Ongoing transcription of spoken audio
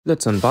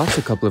Let's unbox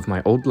a couple of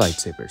my old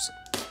lightsabers.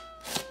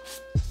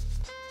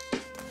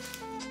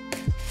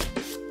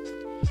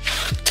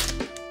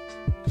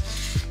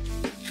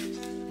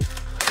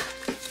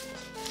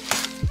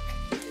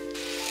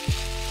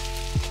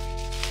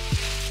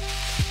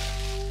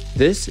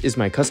 This is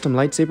my custom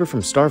lightsaber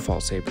from Starfall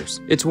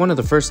Sabers. It's one of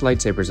the first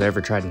lightsabers I ever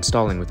tried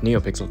installing with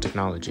NeoPixel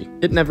technology.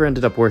 It never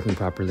ended up working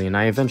properly and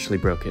I eventually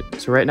broke it,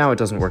 so right now it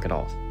doesn't work at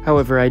all.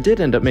 However, I did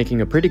end up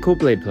making a pretty cool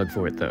blade plug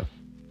for it though.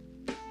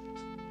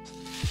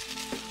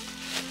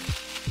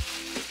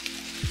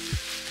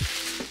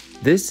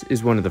 This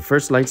is one of the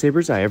first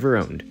lightsabers I ever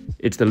owned.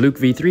 It's the Luke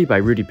V3 by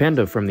Rudy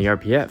Pando from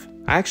TheRPF.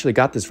 I actually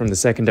got this from the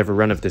second ever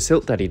run of this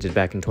hilt that he did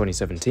back in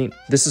 2017.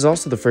 This is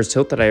also the first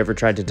hilt that I ever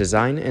tried to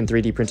design and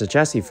 3D print a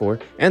chassis for,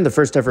 and the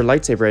first ever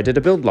lightsaber I did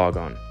a build log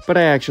on. But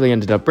I actually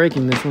ended up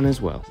breaking this one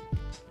as well.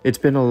 It's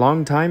been a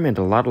long time and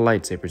a lot of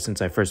lightsabers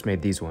since I first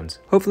made these ones.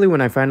 Hopefully when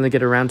I finally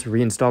get around to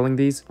reinstalling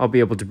these, I'll be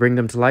able to bring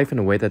them to life in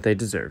a way that they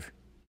deserve.